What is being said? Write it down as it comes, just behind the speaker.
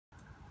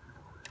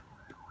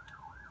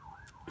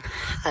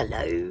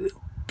Hello,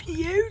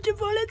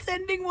 beautiful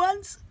ascending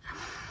ones.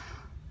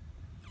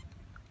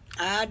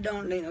 I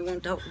don't think I'm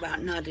going to talk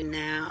about nothing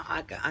now.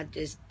 I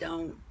just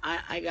don't.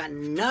 I got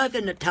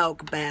nothing to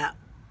talk about.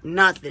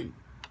 Nothing.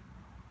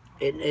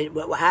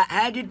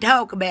 How do you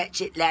talk about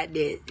shit like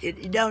this?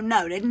 You don't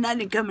know. There's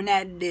nothing coming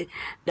out of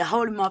the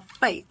hole in my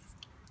face.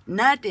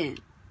 Nothing.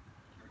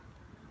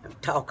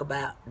 Don't talk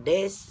about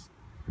this.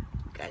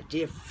 You got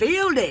to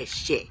feel this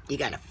shit. You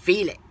got to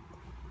feel it.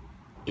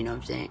 You know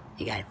what I'm saying?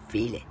 You got to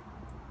feel it.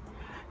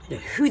 You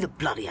know, who the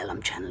bloody hell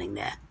I'm channeling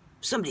there?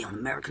 Somebody on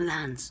American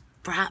lands,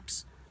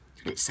 perhaps.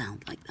 Did it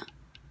sound like that?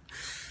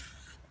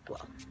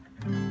 Well,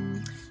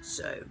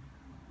 so,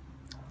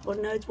 what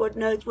notes,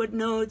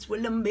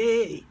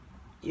 Wolambe?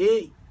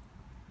 Yay.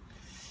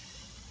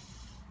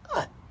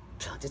 I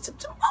planted some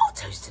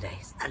tomatoes today.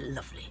 Isn't that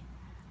lovely?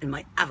 And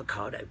my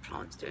avocado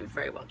plant's doing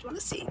very well. Do you want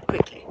to see it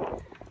quickly?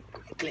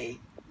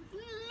 Quickly.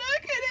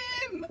 Look at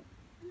him!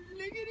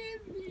 Look at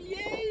him!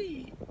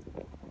 Yay!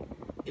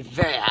 He's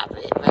very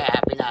happy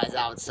now he's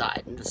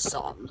outside in the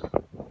sun.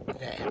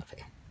 Very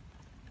happy.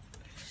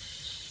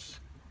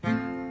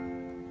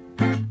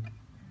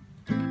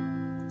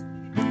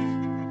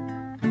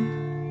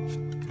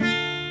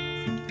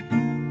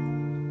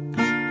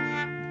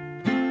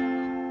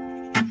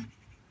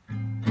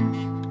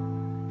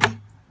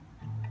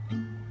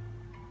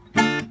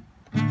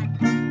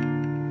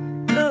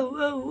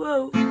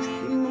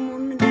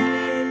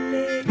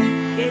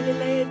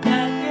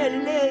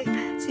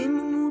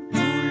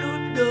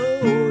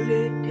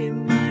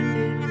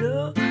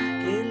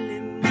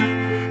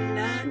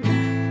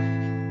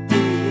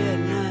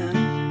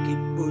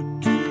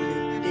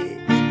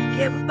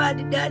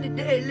 Everybody daddy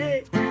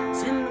daily,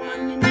 send my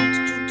money not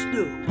to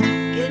do.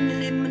 Can you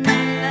let me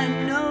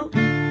know?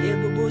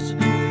 Everybody's to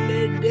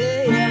the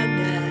day,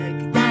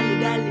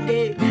 dally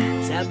day.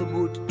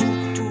 Sababoot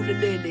to the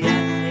lady,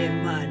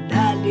 my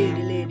dally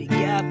lady,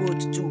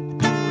 Gabot to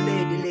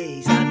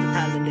lady, Santa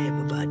holiday,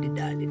 everybody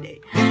dally day.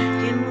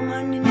 Get my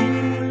money,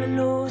 then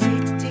low,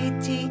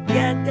 sit,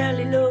 cat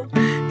dally low,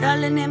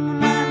 darling, and my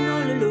man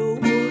all low,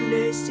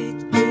 let's sit,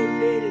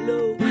 lady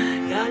low,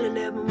 y'all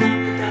never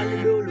mind, dally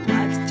low.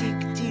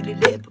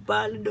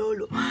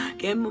 Dolo,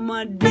 get my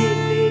money,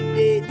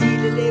 day,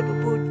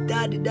 put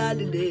daddy,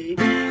 day. Give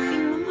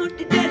my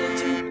money, daddy,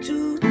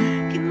 too.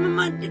 Give my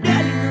money,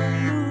 daddy,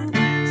 no.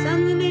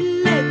 Something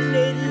in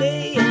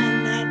lady,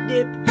 and I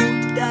dip,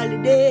 put daddy,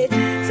 day.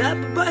 Sap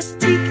bus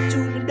ticket to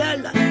the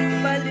dollar.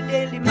 Bally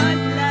daily, man,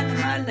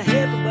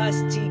 have a bus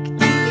ticket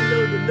to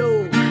the low.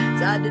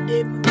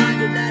 Saturday, my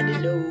daddy,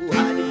 low.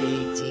 Holiday,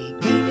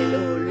 ticket,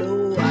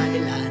 low,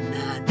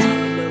 Adelana,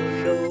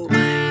 low.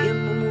 Get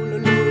my moon,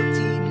 low.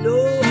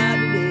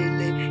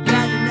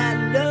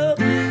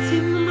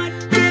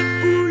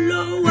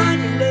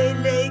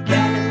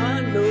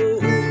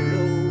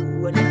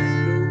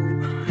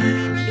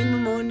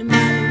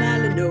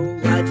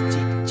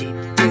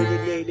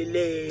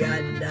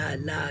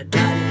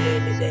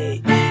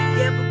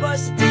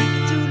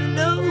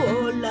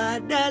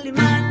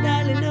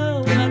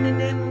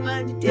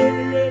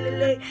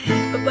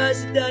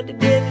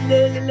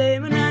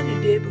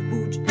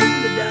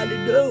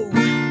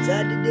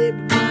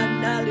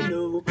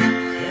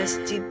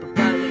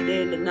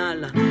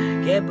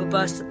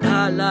 Basta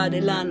tala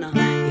de lana,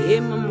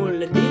 ema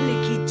mulla dile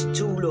kiti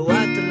tulo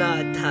atala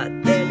ta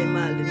tele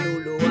male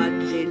nulo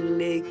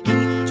adile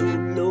kiti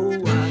tulo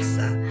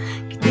asa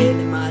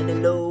kitele male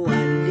lo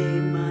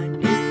adile male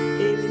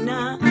tele na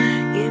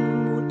ema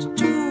mutu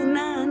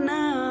tuna na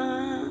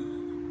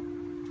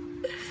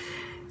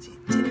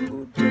sitini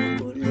mutu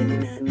kulele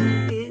na na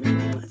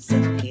ema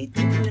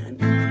masakiti na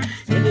na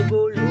tele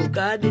bolo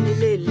kadile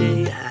lele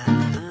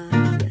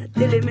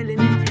tele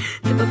melene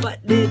te papa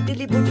de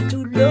tele mutu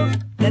tulo.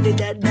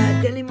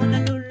 Deli mona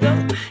nulo,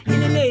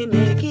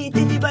 ilele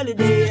kiti di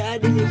balade,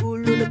 adili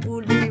bulu la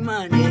pool di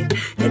mane,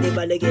 dali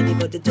balagedi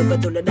but the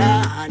chopatola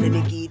da, and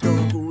kito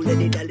kula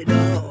di dali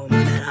do,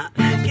 mana,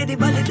 kiti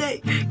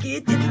balade,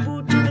 kiti di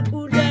butu la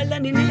kula la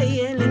ni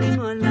yele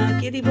mona,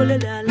 kiti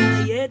bolala la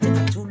yet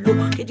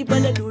tulo, kiti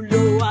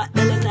baladulo,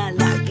 atala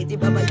la, kiti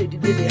babali di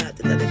dili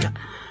atala,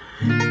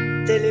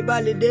 deli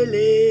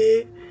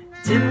balade,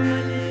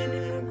 temane,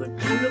 good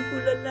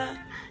kula la.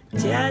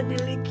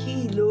 Jadili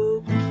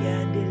kilo,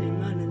 kiadili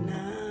manana,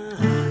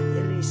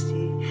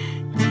 delisi,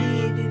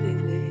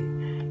 tidili,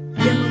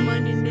 yama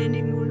mani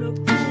neni mulo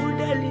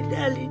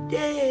dali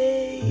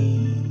day.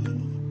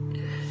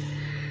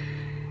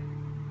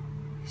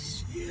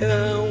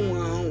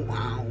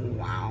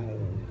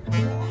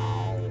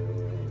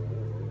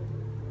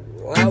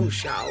 Wow,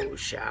 show.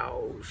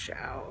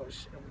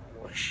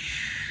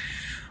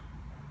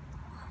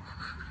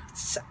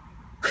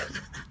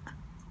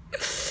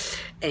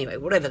 Anyway,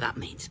 whatever that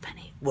means,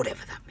 Penny.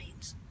 Whatever that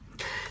means.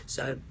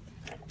 So,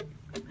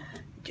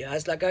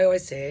 just like I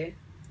always say,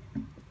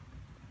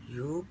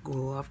 you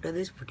go after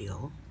this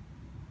video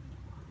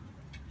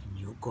and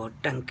you go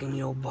tanking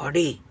your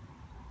body.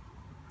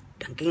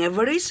 Tanking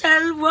every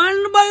cell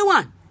one by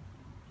one.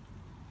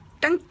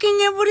 Tanking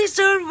every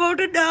cell what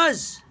it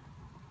does.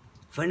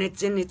 when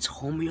it's in its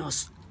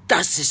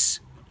homeostasis.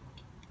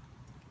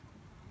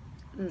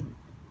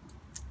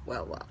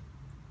 Well.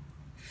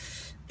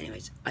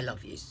 Anyways, I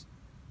love you.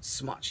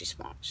 Smarchy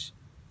smarch.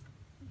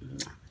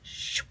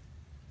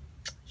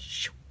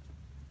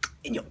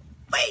 In your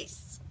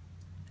face.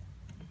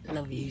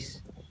 Love yous.